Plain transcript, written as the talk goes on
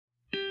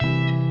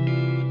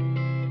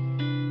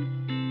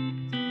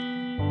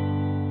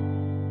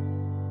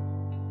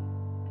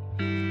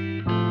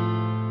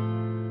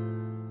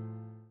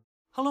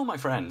Hello my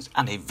friends,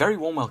 and a very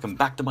warm welcome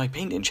back to my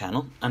painting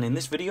channel. And in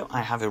this video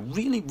I have a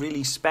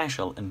really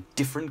special and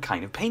different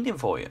kind of painting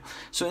for you.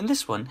 So in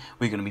this one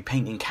we're going to be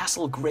painting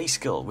Castle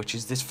Grayskull, which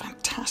is this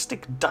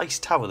fantastic dice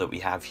tower that we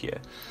have here.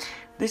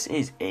 This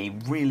is a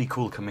really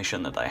cool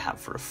commission that I have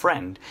for a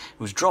friend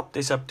who's dropped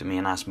this up to me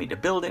and asked me to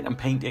build it and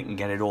paint it and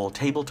get it all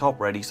tabletop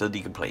ready so that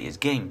he can play his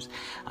games.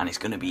 And it's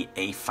going to be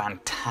a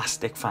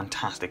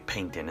fantastic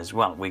painting as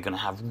well. We're going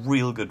to have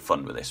real good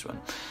fun with this one.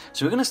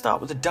 So we're going to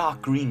start with a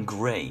dark green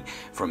grey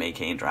from AK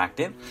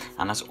Interactive,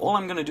 and that's all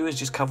I'm going to do is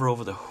just cover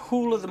over the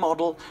whole of the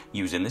model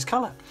using this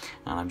colour.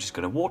 And I'm just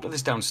going to water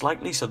this down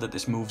slightly so that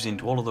this moves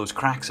into all of those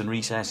cracks and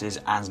recesses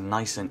as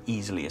nice and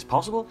easily as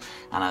possible.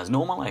 And as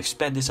normal, I've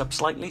sped this up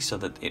slightly so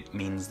that it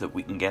means that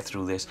we can get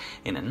through this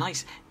in a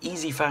nice,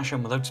 easy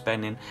fashion without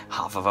spending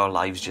half of our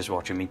lives just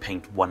watching me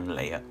paint one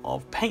layer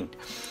of paint.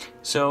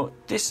 So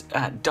this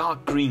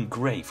dark green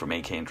grey from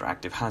AK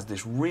Interactive has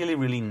this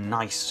really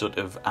nice sort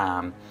of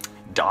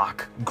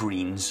dark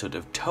green sort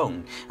of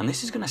tone, and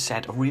this is going to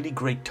set a really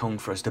great tone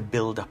for us to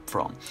build up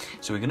from.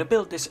 So we're going to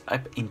build this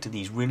up into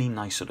these really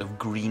nice sort of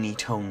greeny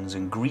tones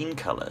and green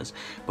colours,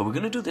 but we're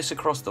going to do this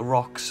across the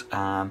rocks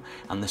and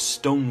the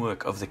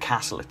stonework of the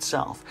castle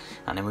itself,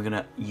 and then we're going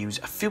to use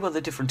a few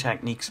other different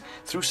techniques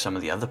through some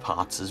of the other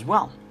parts as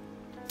well.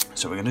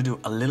 So we're going to do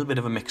a little bit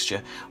of a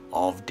mixture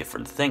of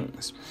different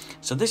things.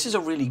 So this is a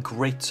really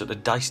great sort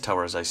of dice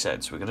tower, as I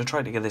said. So we're going to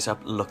try to get this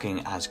up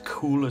looking as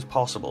cool as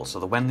possible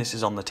so that when this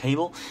is on the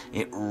table,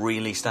 it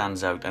really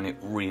stands out and it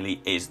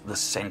really is the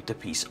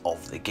centerpiece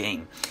of the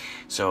game.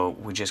 So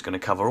we're just going to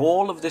cover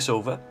all of this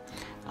over.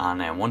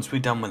 And then once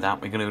we're done with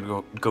that, we're going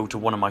to go to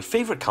one of my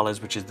favourite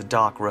colours, which is the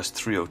Dark Rust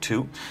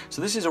 302.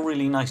 So this is a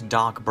really nice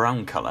dark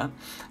brown colour,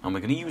 and we're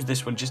going to use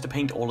this one just to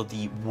paint all of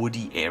the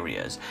woody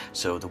areas.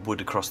 So the wood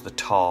across the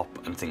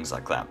top and things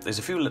like that. There's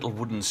a few little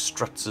wooden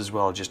struts as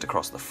well just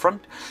across the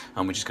front,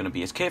 and we're just going to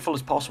be as careful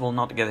as possible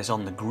not to get this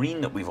on the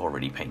green that we've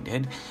already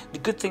painted. The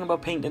good thing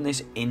about painting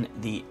this in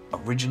the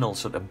original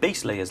sort of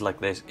base layers like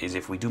this is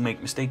if we do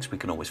make mistakes, we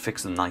can always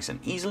fix them nice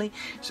and easily.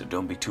 So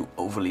don't be too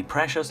overly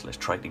precious. Let's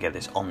try to get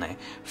this on there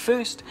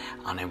first,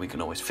 and then we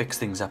can always fix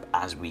things up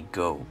as we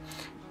go.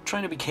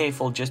 Trying to be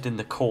careful just in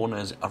the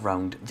corners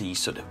around the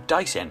sort of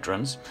dice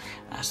entrance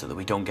so that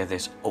we don't get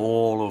this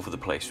all over the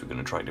place. We're going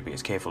to try to be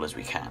as careful as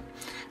we can.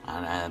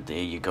 And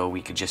there you go,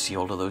 we can just see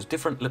all of those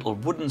different little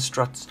wooden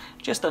struts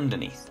just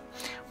underneath.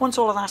 Once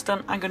all of that's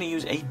done, I'm going to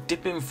use a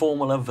Dipping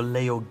Formula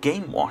Vallejo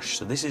game wash.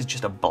 So this is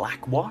just a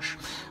black wash,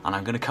 and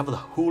I'm going to cover the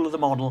whole of the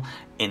model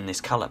in this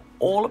colour,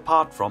 all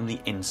apart from the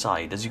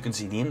inside. As you can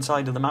see, the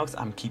inside of the mouth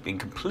I'm keeping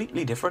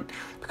completely different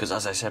because,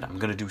 as I said, I'm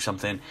going to do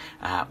something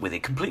with a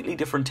completely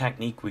different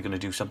technique. We're going to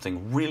do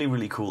something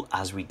really cool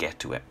as we get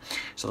to it.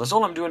 So that's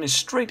all I'm doing is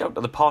straight out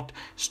of the pot,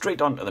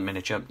 straight onto the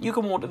miniature. You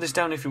can water this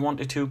down if you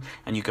wanted to,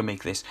 and you can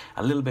make this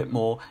a little bit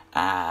more,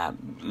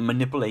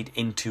 manipulate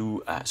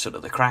into sort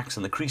of the cracks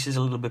and the creases a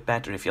little bit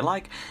better if you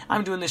like.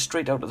 I'm doing this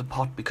straight out of the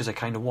pot because I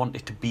kind of want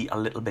it to be a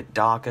little bit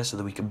darker so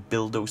that we can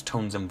build those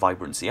tones and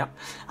vibrancy up,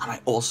 and I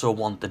also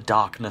want the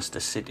darkness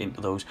to sit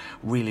into those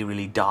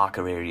really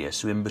darker areas,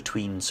 so in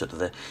between sort of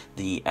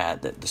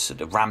the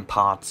sort of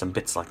ramparts and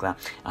bits like that,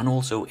 and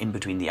also in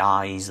between the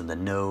eyes and the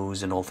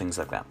nose and all things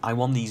like that. I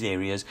want these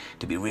areas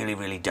to be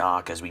really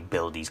dark as we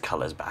build these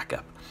colours back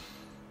up.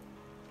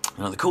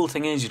 Now the cool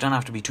thing is you don't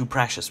have to be too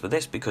precious with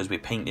this because we're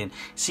painting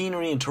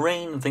scenery and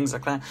terrain and things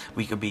like that.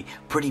 We could be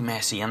pretty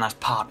messy, and that's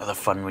part of the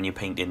fun when you're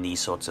painting these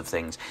sorts of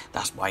things.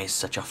 That's why it's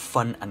such a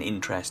fun and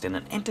interesting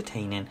and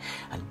entertaining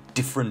and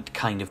different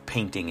kind of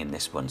painting in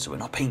this one. So we're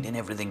not painting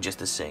everything just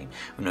the same.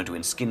 We're not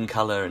doing skin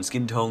colour and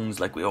skin tones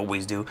like we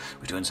always do.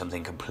 We're doing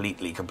something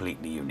completely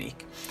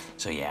unique.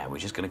 So yeah, we're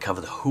just going to cover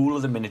the whole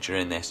of the miniature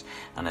in this,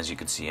 and as you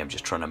can see, I'm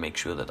just trying to make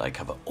sure that I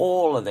cover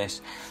all of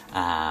this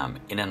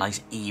in a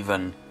nice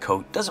even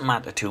coat. Doesn't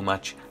matter too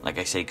much, like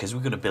I say, because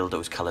we're going to build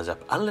those colours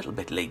up a little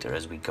bit later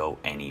as we go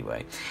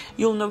anyway.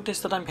 You'll notice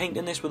that I'm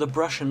painting this with a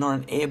brush and not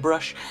an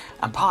airbrush,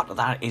 and part of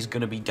that is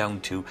going to be down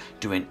to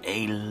doing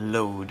a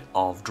load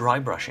of dry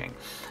brushing.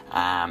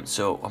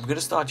 So I'm going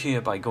to start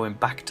here by going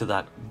back to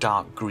that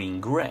dark green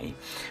grey,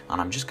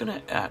 and I'm just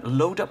going to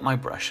load up my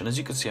brush, and as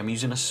you can see, I'm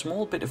using a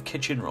small bit of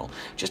kitchen roll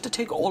just to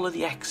take all of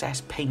the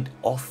excess paint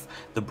off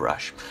the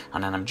brush,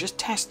 and then I'm just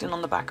testing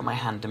on the back of my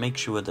hand to make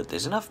sure that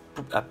there's enough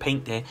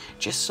paint there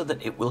just so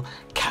that it will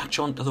catch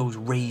onto those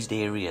raised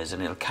areas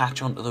and it'll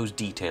catch onto those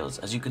details.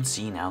 As you can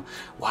see now,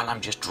 while I'm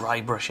just dry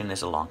brushing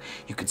this along,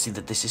 you can see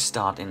that this is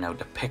starting now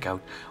to pick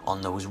out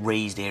on those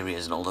raised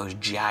areas and all those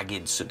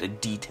jagged sort of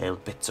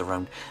detailed bits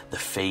around the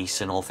face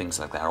and all things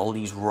like that. All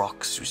these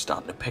rocks, we're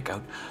starting to pick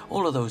out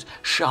all of those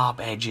sharp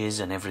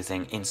edges and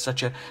everything in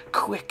such a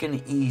quick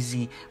and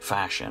easy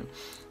fashion.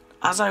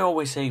 As I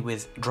always say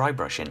with dry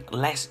brushing,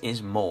 less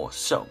is more.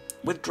 So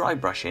with dry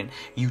brushing,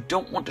 you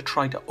don't want to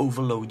try to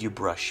overload your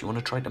brush. You want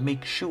to try to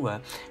make sure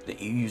that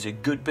you use a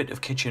good bit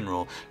of kitchen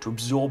roll to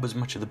absorb as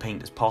much of the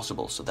paint as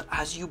possible, so that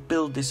as you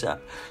build this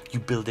up, you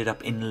build it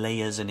up in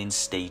layers and in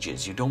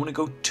stages. You don't want to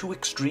go too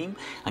extreme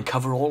and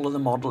cover all of the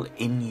model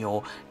in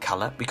your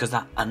colour, because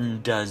that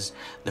undoes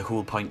the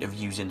whole point of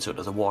using sort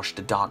of the wash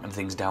to darken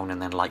things down and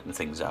then lighten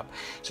things up.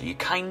 So you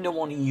kind of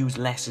want to use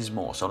less is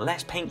more. So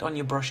less paint on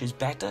your brush is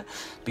better,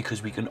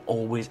 because we can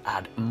always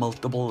add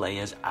multiple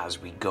layers as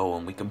we go,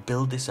 and we can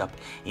build this up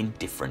in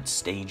different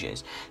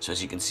stages. So as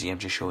you can see, I'm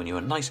just showing you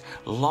a nice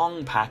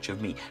long patch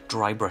of me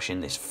dry brushing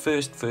this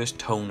first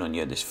tone on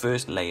here, this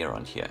first layer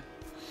on here.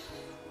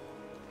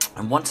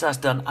 And once that's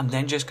done, I'm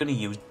then just going to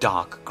use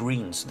dark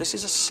green. So this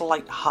is a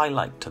slight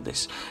highlight to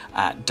this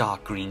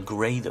dark green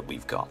grey that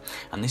we've got.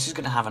 And this is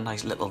going to have a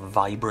nice little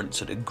vibrant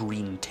sort of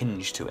green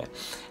tinge to it.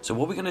 So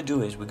what we're going to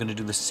do is we're going to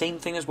do the same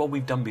thing as what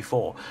we've done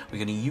before. We're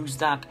going to use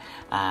that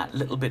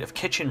little bit of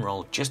kitchen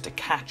roll just to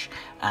catch,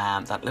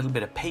 that little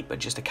bit of paper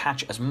just to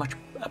catch as much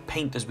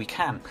paint as we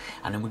can.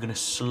 And then we're going to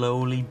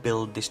slowly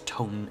build this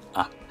tone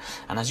up.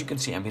 And as you can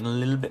see, I'm being a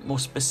little bit more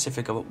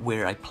specific about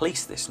where I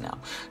place this now.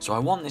 So I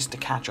want this to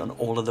catch on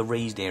all of the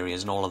raised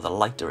areas and all of the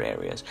lighter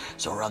areas.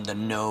 So around the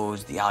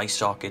nose, the eye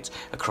sockets,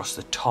 across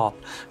the top.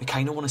 We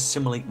kind of want to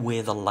simulate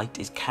where the light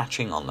is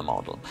catching on the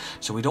model.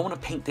 So we don't want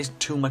to paint this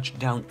too much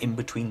down in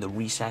between the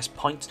recess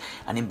points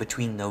and in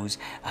between those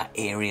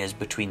areas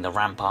between the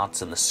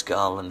ramparts and the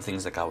skull and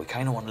things like that. We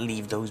kind of want to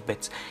leave those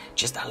bits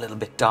just a little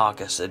bit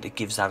darker, so that it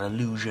gives that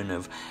illusion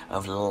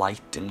of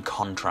light and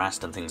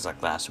contrast and things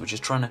like that. So we're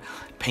just trying to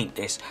paint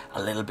this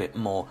a little bit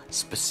more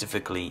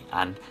specifically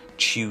and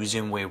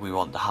choosing where we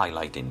want the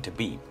highlighting to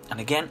be. And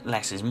again,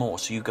 less is more,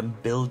 so you can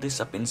build this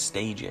up in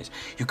stages.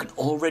 You can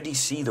already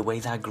see the way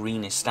that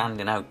green is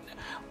standing out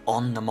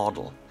on the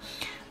model.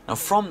 Now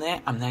from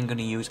there, I'm then going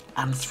to use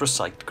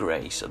anthracite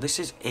grey. So this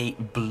is a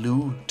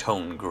blue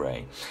tone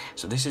grey.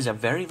 So this is a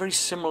very, very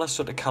similar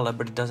sort of colour,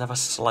 but it does have a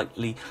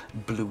slightly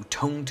blue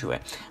tone to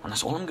it. And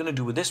that's all I'm going to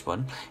do with this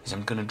one, is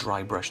I'm going to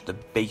dry brush the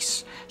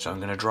base. So I'm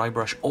going to dry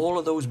brush all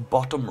of those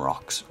bottom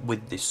rocks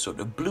with this sort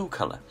of blue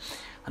colour.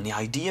 And the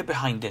idea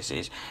behind this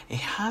is it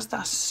has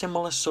that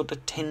similar sort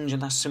of tinge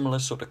and that similar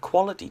sort of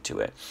quality to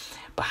it.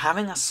 But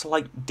having a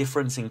slight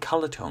difference in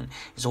colour tone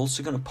is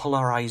also going to pull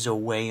our eyes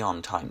away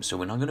on time. So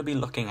we're not going to be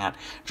looking at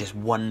just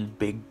one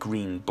big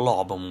green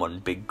blob and one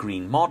big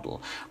green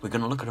model. We're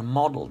going to look at a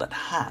model that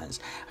has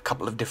a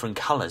couple of different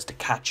colours to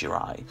catch your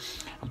eye.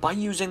 And by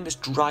using this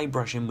dry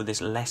brushing with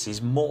this less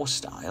is more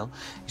style,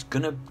 it's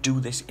going to do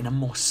this in a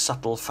more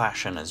subtle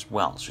fashion as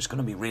well. So it's going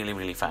to be really,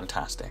 really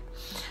fantastic.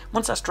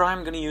 Once that's dry,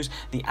 I'm going to use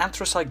the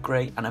anthracite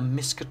grey and a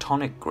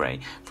miskatonic grey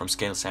from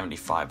scale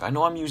 75. I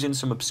know I'm using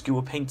some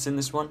obscure paints in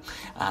this one,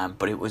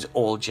 but it was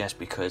all just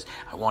because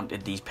I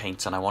wanted these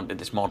paints and I wanted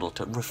this model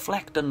to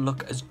reflect and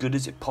look as good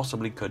as it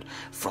possibly could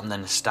from the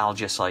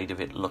nostalgia side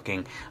of it,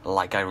 looking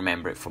like I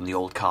remember it from the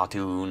old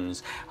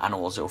cartoons and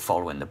also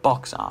following the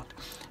box art.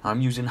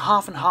 I'm using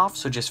half and half,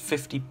 so just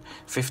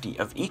 50-50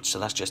 of each, so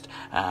that's just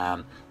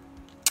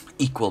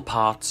equal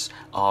parts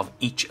of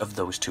each of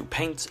those two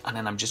paints, and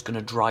then I'm just going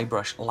to dry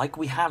brush like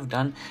we have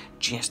done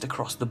just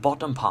across the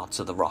bottom parts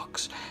of the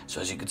rocks.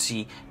 So as you can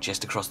see,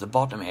 just across the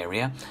bottom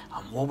area.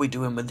 And what we're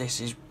doing with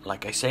this is,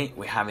 like I say,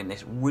 we're having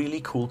this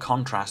really cool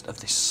contrast of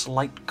this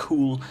slight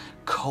cool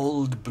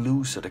cold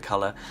blue sort of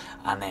colour,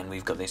 and then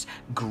we've got this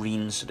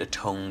green sort of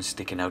tone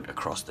sticking out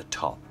across the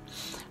top.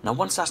 Now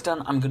once that's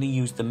done, I'm going to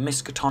use the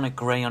miskatonic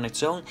grey on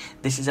its own.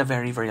 This is a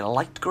very, very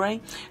light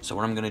grey, so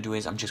what I'm going to do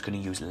is I'm just going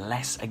to use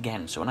less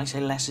again. So when I say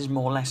less is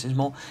more,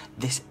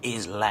 this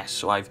is less.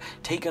 So I've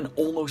taken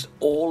almost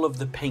all of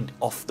the paint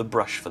off the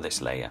brush for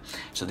this layer.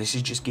 So this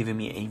is just giving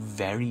me a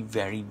very,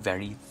 very,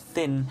 very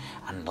thin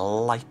and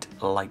light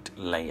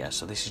layer.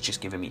 So this is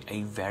just giving me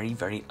a very,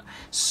 very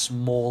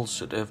small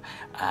sort of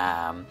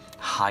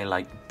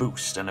highlight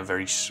boost and a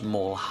very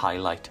small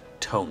highlight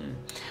tone.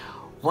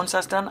 Once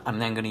that's done, I'm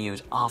then going to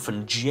use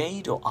Archon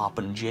Jade or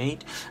Archon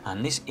Jade,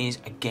 and this is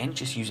again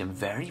just using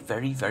very,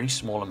 very, very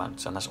small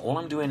amounts, and that's all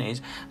I'm doing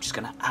is I'm just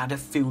going to add a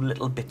few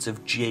little bits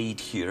of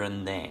jade here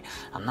and there,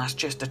 and that's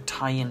just to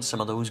tie in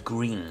some of those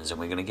greens, and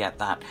we're going to get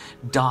that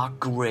dark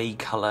grey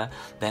colour,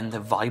 then the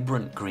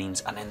vibrant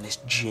greens, and then this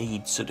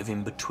jade sort of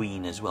in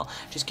between as well,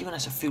 just giving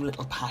us a few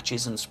little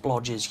patches and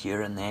splodges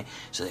here and there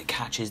so that it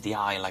catches the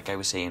eye, like I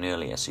was saying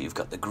earlier. So you've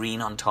got the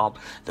green on top,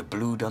 the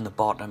blue down the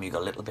bottom, you've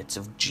got little bits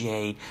of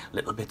jade,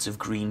 little bits of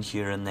green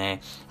here and there,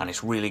 and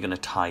it's really going to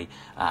tie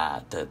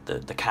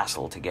the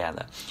castle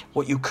together.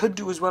 What you could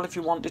do as well if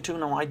you wanted to,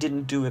 now I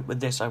didn't do it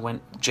with this, I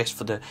went just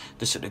for the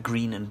sort of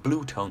green and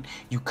blue tone.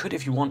 You could,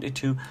 if you wanted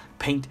to,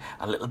 paint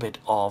a little bit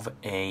of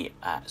a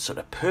sort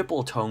of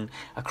purple tone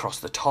across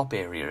the top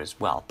area as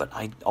well, but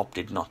I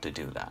opted not to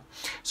do that.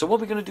 So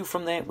what we're going to do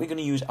from there, we're going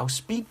to use our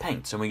speed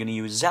paints, and we're going to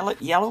use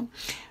Zealot Yellow,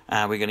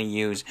 we're going to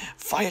use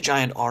Fire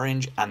Giant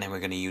Orange, and then we're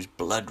going to use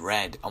Blood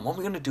Red. And what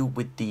we're going to do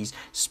with these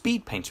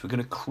speed paints, we're going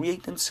going to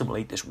create and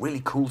simulate this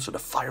really cool sort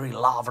of fiery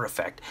lava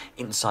effect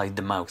inside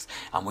the mouth.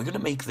 And we're going to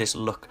make this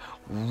look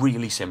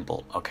really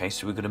simple, okay?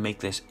 So we're going to make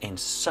this in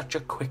such a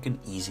quick and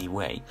easy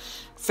way.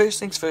 First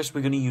things first,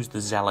 we're going to use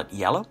the Zealot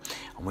Yellow,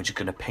 and we're just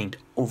going to paint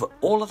over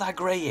all of that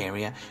grey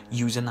area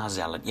using our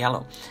Zealot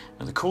Yellow.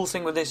 Now the cool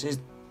thing with this is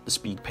the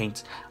speed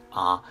paints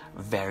are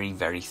very,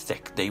 very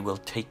thick. They will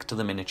take to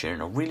the miniature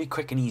in a really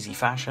quick and easy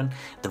fashion.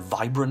 The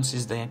vibrance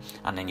is there,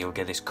 and then you'll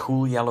get this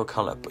cool yellow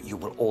colour, but you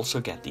will also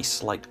get these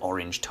slight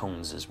orange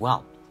tones as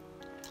well.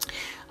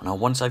 Now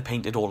once I've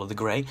painted all of the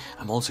grey,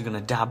 I'm also going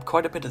to dab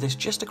quite a bit of this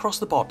just across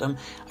the bottom,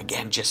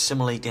 again just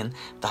simulating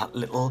that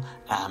little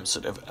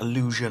sort of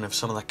illusion of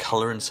some of the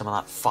colour and some of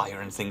that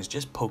fire and things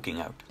just poking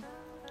out.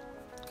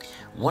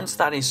 Once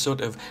that is sort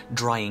of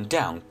drying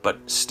down, but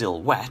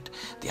still wet,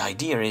 the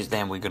idea is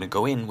then we're going to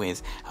go in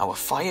with our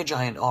Fire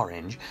Giant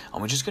Orange, and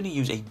we're just going to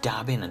use a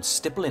dab in and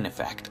stipple in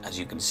effect, as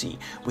you can see,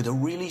 with a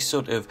really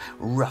sort of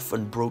rough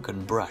and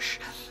broken brush.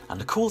 And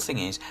the cool thing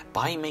is,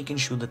 by making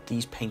sure that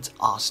these paints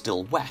are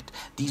still wet,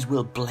 these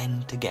will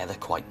blend together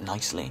quite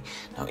nicely.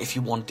 Now, if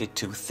you wanted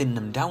to thin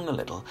them down a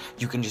little,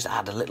 you can just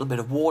add a little bit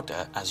of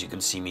water, as you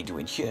can see me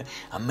doing here,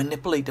 and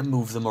manipulate and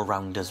move them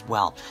around as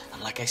well.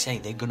 And like I say,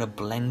 they're going to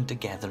blend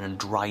together and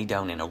dry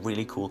down in a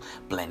really cool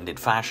blended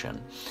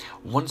fashion.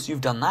 Once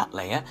you've done that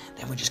layer,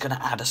 then we're just going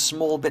to add a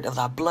small bit of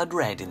that blood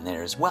red in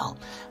there as well.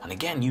 And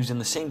again, using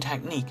the same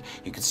technique,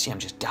 you can see I'm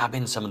just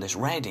dabbing some of this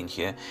red in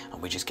here,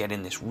 and we're just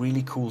getting this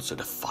really cool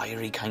sort of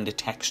fiery kind of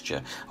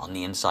texture on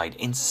the inside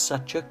in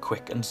such a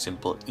quick and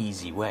simple,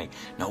 easy way.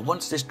 Now,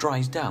 once this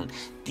dries down,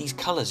 these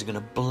colours are going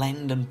to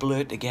blend and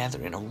blur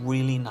together in a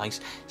really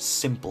nice,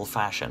 simple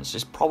fashion. So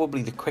it's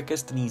probably the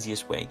quickest and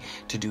easiest way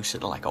to do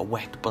sort of like a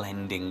wet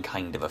blending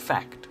kind of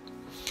effect.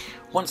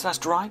 Once that's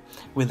dry,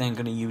 we're then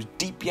going to use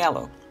deep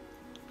yellow.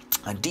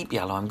 And deep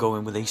yellow, I'm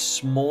going with a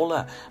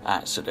smaller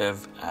sort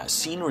of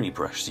scenery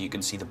brush, so you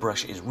can see the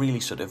brush is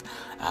really sort of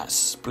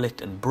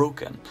split and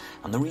broken.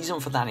 And the reason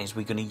for that is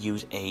we're going to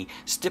use a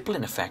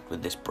stippling effect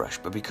with this brush,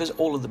 but because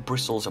all of the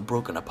bristles are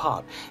broken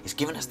apart, it's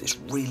giving us this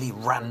really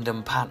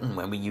random pattern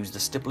when we use the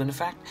stippling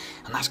effect,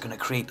 and that's going to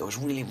create those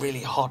really,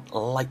 really hot,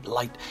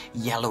 light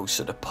yellow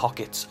sort of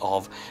pockets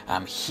of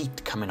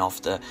heat coming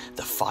off the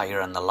fire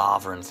and the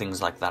lava and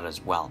things like that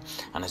as well.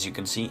 And as you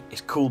can see,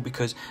 it's cool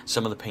because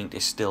some of the paint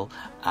is still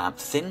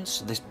thin,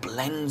 so this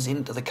blends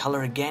into the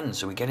colour again,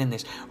 so we're getting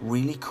this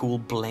really cool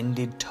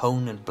blended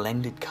tone and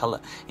blended colour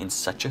in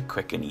such a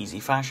quick and easy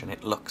fashion.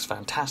 It looks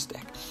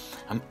fantastic.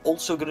 I'm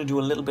also going to do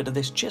a little bit of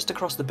this just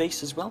across the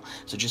base as well,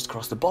 so just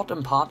across the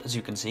bottom part, as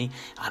you can see,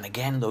 and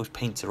again those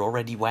paints are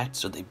already wet,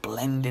 so they're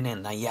blending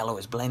in. That yellow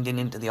is blending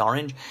into the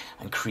orange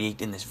and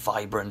creating this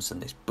vibrance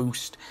and this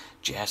boost,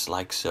 just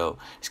like so.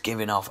 It's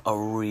giving off a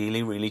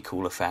really, really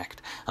cool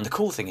effect. And the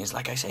cool thing is,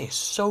 like I say, it's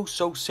so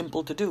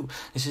simple to do.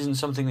 This isn't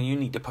something that you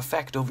need to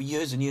perfect over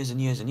years and years and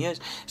years and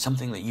years. It's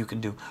something that you can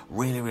do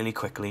really, really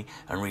quickly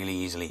and really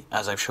easily,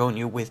 as I've shown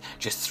you with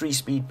just 3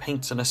 speed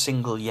paints and a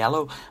single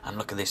yellow. And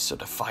look at this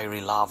sort of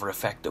fiery lava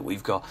effect that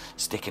we've got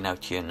sticking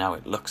out here now.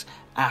 It looks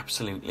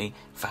absolutely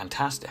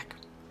fantastic.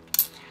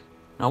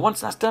 Now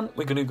once that's done,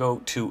 we're going to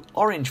go to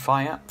Orange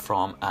Fire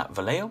from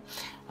Vallejo.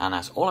 And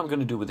that's all I'm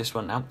going to do with this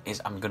one now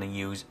is I'm going to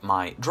use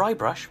my dry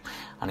brush.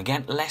 And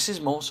again, less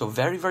is more, so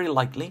very, very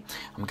lightly.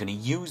 I'm going to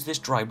use this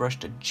dry brush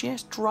to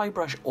just dry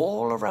brush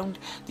all around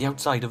the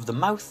outside of the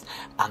mouth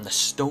and the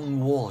stone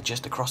wall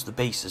just across the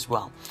base as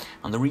well.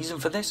 And the reason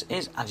for this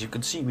is, as you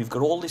can see, we've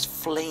got all this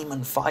flame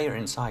and fire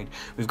inside.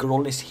 We've got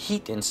all this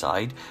heat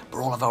inside, but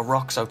all of our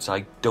rocks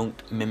outside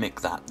don't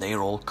mimic that. They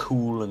are all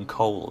cool and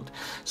cold.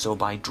 So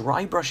by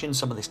dry brushing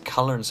some of this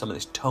colour and some of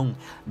this tone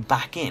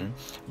back in,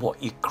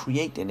 what you're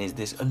creating is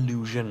this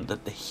illusion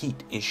that the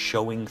heat is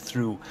showing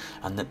through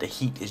and that the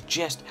heat is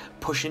just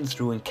pushing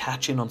through and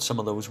catching on some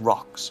of those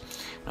rocks.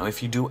 Now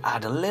if you do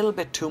add a little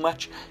bit too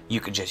much, you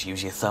can just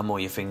use your thumb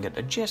or your finger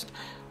to just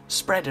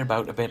spread it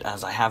about a bit,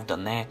 as I have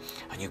done there.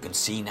 And you can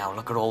see now,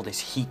 look at all this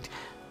heat.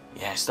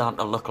 Yeah, it's starting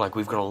to look like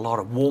we've got a lot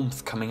of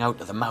warmth coming out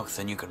of the mouth,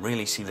 and you can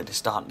really see that it's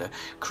starting to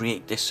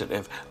create this sort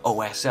of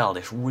OSL,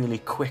 this really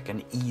quick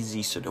and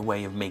easy sort of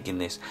way of making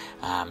this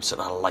sort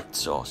of light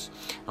source.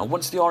 Now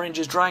once the orange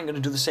is dry, I'm going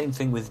to do the same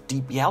thing with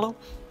deep yellow.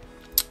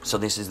 So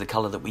this is the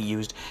colour that we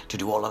used to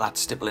do all of that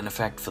stippling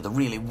effect for the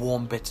really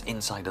warm bits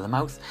inside of the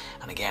mouth.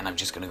 And again, I'm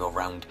just going to go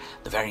around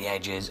the very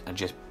edges and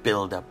just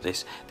build up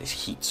this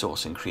heat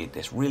source and create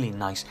this really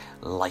nice,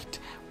 light,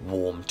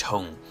 warm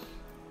tone.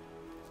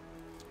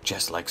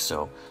 Just like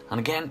so. And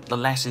again, the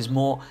less is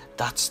more.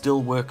 That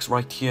still works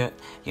right here.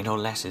 You know,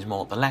 less is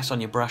more. The less on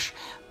your brush,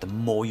 the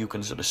more you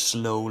can sort of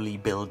slowly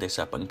build this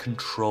up and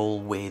control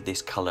where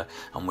this colour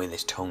and where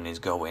this tone is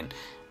going.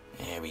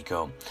 There we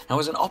go. Now,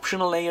 as an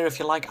optional layer, if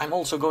you like, I'm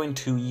also going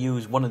to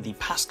use one of the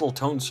pastel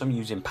tones. So I'm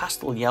using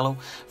pastel yellow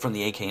from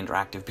the AK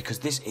Interactive because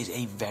this is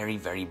a very,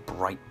 very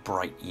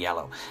bright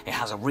yellow. It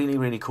has a really,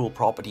 really cool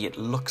property. It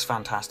looks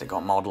fantastic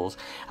on models,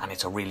 and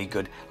it's a really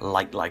good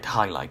light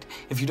highlight.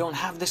 If you don't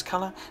have this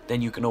color,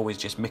 then you can always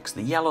just mix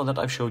the yellow that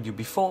I've showed you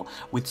before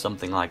with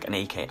something like an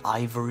AK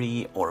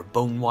Ivory or a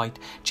Bone White,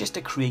 just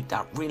to create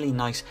that really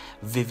nice,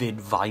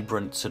 vivid,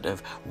 vibrant sort of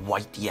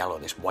white yellow,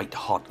 this white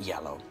hot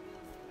yellow.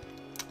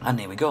 And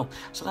there we go.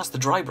 So that's the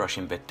dry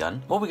brushing bit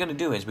done. What we're going to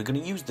do is we're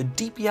going to use the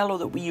deep yellow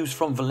that we used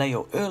from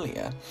Vallejo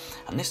earlier,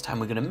 and this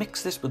time we're going to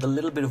mix this with a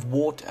little bit of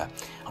water,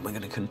 and we're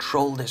going to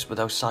control this with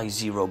our size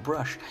 0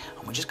 brush,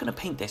 and we're just going to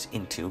paint this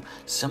into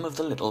some of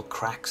the little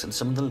cracks and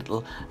some of the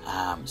little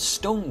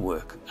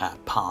stonework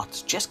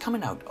parts just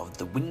coming out of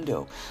the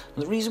window.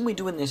 And the reason we're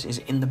doing this is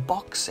in the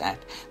box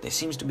set there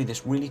seems to be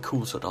this really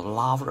cool sort of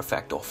lava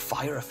effect or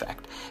fire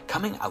effect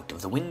coming out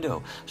of the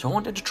window. So I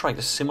wanted to try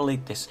to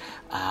simulate this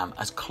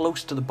as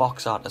close to the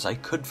box art as I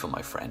could for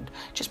my friend,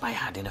 just by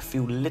adding a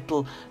few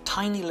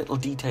tiny little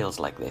details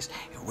like this.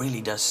 It really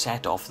does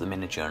set off the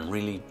miniature and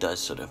really does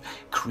sort of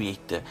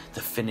create the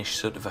finished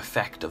sort of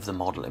effect of the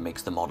model. It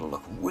makes the model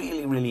look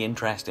really, really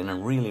interesting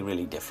and really,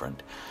 really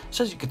different.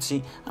 So as you can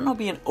see, I'm not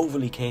being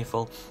overly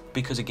careful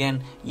because,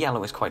 again,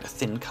 yellow is quite a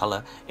thin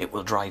colour. It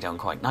will dry down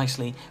quite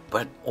nicely,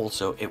 but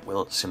also it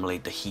will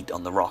simulate the heat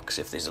on the rocks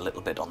if there's a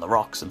little bit on the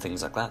rocks and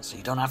things like that. So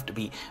you don't have to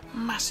be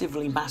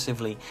massively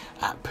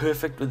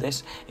perfect with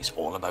this. It's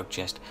all about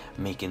just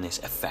making this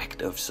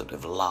effect of sort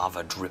of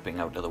lava dripping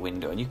out of the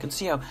window. And you can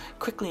see how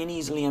quickly and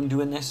easily I'm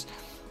doing this.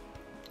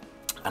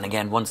 And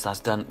again, once that's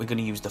done, we're going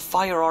to use the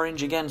fire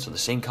orange again, so the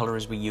same colour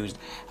as we used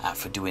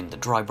for doing the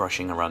dry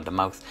brushing around the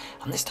mouth.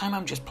 And this time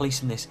I'm just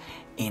placing this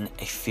in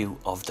a few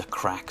of the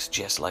cracks,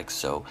 just like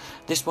so.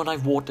 This one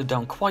I've watered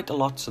down quite a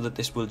lot so that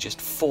this will just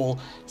fall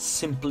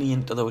simply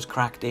into those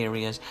cracked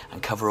areas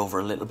and cover over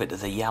a little bit of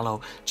the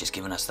yellow, just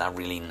giving us that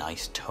really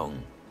nice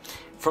tone.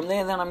 From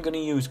there then I'm going to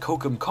use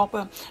Cocoa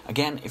Copper.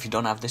 Again, if you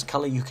don't have this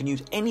colour, you can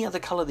use any other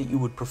colour that you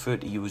would prefer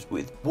to use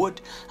with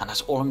wood, and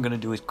that's all I'm going to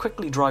do is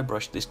quickly dry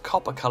brush this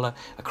copper colour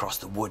across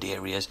the wood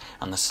areas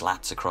and the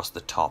slats across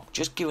the top,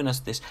 just giving us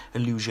this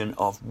illusion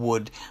of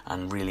wood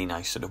and really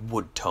nice sort of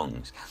wood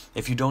tones.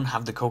 If you don't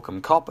have the Cocoa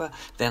Copper,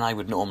 then I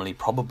would normally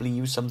probably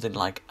use something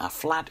like a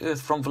Flat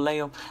Earth from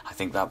Vallejo. I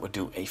think that would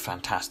do a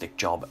fantastic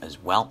job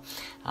as well.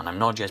 And I'm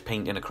not just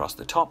painting across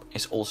the top,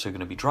 it's also going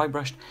to be dry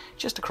brushed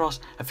just across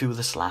a few of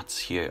the slats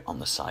here on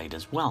the side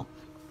as well.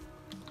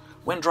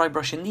 When dry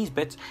brushing these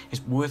bits,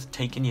 it's worth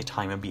taking your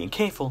time and being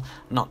careful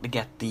not to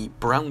get the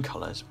brown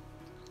colours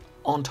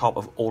on top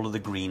of all of the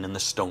green and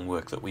the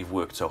stonework that we've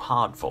worked so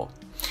hard for.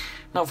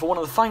 Now for one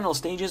of the final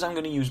stages I'm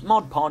going to use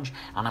Mod Podge,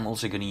 and I'm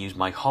also going to use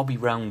my Hobby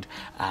Round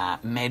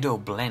Meadow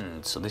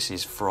Blend. So this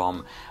is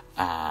from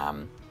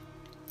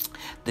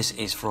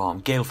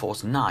Gale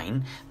Force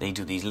 9. They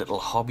do these little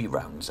hobby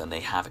rounds and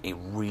they have a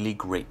really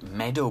great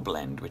meadow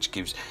blend which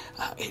gives,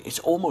 it's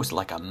almost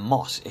like a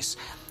moss.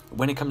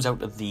 When it comes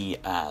out of the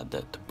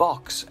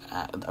box,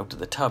 out of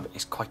the tub,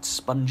 it's quite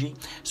spongy,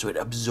 so it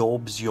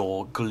absorbs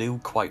your glue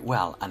quite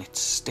well and it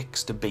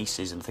sticks to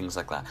bases and things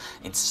like that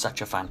in such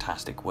a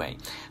fantastic way.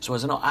 So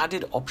as an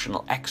added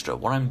optional extra,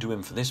 what I'm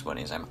doing for this one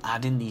is I'm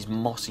adding these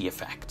mossy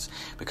effects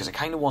because I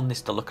kind of want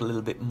this to look a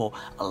little bit more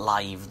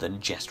alive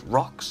than just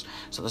rocks.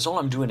 So that's all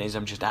I'm doing is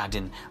I'm just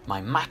adding my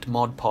matte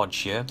Mod Podge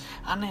here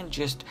and then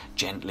just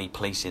gently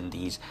placing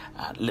these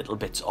little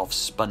bits of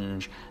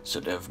sponge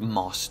sort of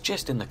moss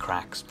just in the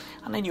cracks.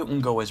 And then you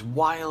can go as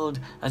wild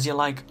as you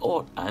like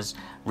or as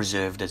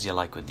reserved as you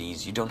like with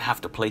these. You don't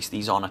have to place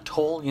these on at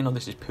all, you know,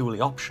 this is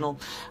purely optional.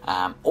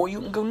 Or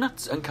you can go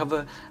nuts and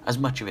cover as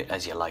much of it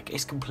as you like.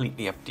 It's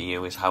completely up to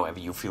you, it's however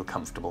you feel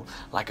comfortable.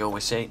 Like I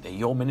always say, they're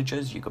your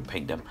miniatures, you can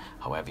paint them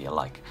however you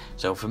like.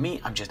 So for me,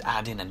 I'm just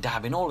adding and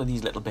dabbing all of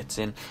these little bits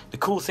in. The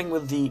cool thing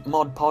with the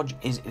Mod Podge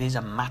is it is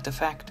a matte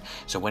effect,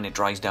 so when it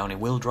dries down, it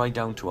will dry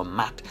down to a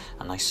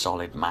nice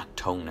solid matte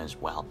tone as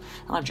well.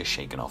 And I've just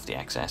shaken off the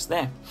excess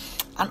there.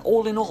 And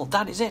all in all,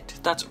 that is it.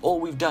 That's all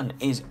we've done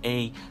is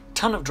a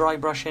ton of dry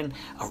brushing,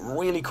 a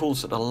really cool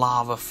sort of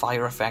lava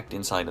fire effect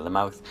inside of the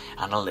mouth,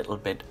 and a little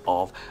bit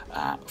of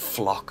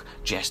flock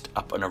just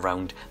up and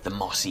around the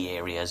mossy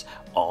areas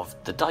of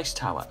the dice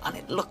tower. And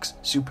it looks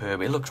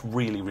superb. It looks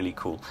really, really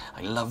cool.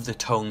 I love the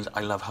tones.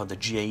 I love how the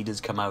jade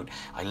has come out.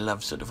 I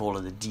love sort of all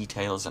of the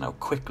details and how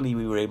quickly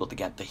we were able to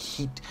get the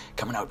heat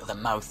coming out of the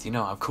mouth. You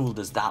know, how cool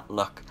does that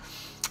look?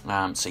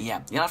 So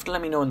yeah, you'll have to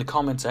let me know in the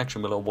comment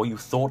section below what you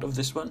thought of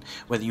this one,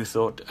 whether you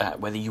thought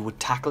whether you would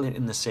tackle it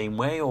in the same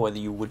way or whether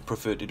you would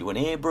prefer to do an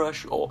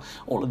airbrush or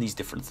all of these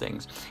different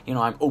things. You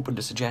know, I'm open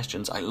to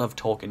suggestions. I love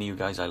talking to you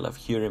guys. I love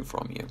hearing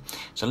from you.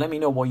 So let me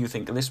know what you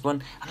think of this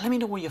one, and let me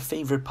know what your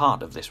favourite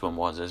part of this one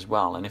was as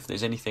well, and if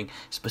there's anything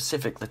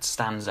specific that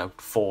stands out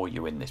for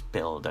you in this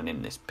build and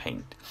in this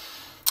paint.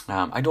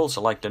 I'd also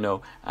like to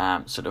know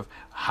sort of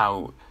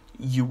how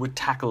you would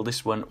tackle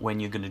this one when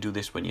you're going to do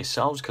this one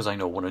yourselves, because I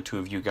know one or two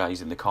of you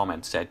guys in the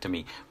comments said to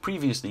me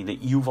previously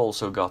that you've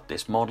also got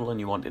this model and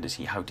you wanted to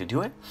see how to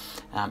do it.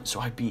 So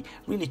I'd be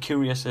really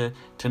curious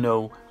to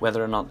know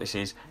whether or not this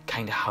is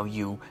kind of how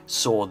you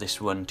saw this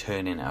one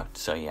turning out.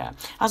 So yeah,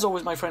 as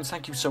always, my friends,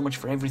 thank you so much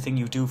for everything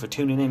you do, for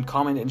tuning in,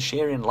 commenting,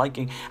 sharing,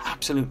 liking,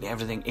 absolutely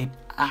everything. It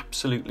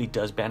absolutely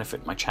does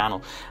benefit my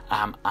channel,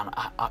 and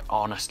I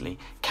honestly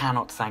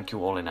cannot thank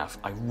you all enough.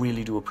 I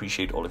really do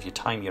appreciate all of your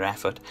time, your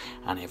effort,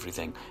 and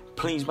everything.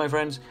 Please, my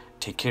friends,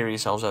 take care of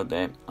yourselves out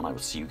there, and I will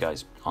see you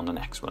guys on the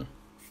next one.